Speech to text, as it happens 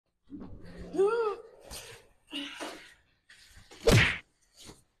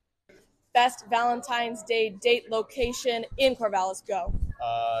Best Valentine's Day date location in Corvallis, go.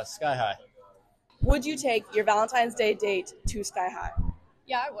 Sky High. Would you take your Valentine's Day date to Sky High?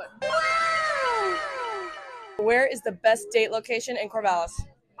 Yeah, I would. Where is the best date location in Corvallis?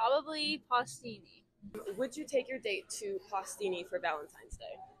 Probably Postini. Would you take your date to Postini for Valentine's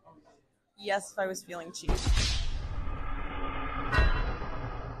Day? Yes, if I was feeling cheap.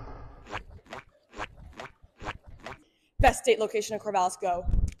 Best date location in Corvallis, go.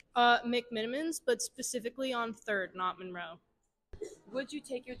 McMinimans, but specifically on 3rd, not Monroe. Would you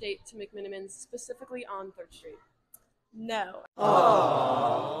take your date to McMinimans specifically on 3rd Street? No.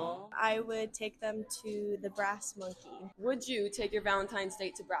 I would take them to the Brass Monkey. Would you take your Valentine's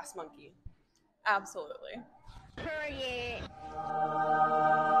date to Brass Monkey? Absolutely.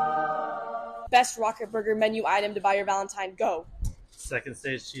 Best Rocket Burger menu item to buy your Valentine, go. Second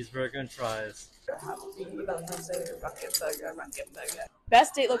stage cheeseburger and fries.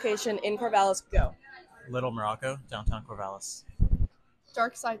 Best date location in Corvallis, go. Little Morocco, downtown Corvallis.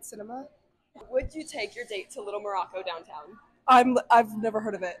 Dark Side Cinema. Would you take your date to Little Morocco downtown? I've never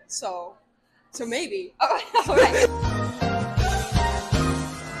heard of it, so So maybe. All right.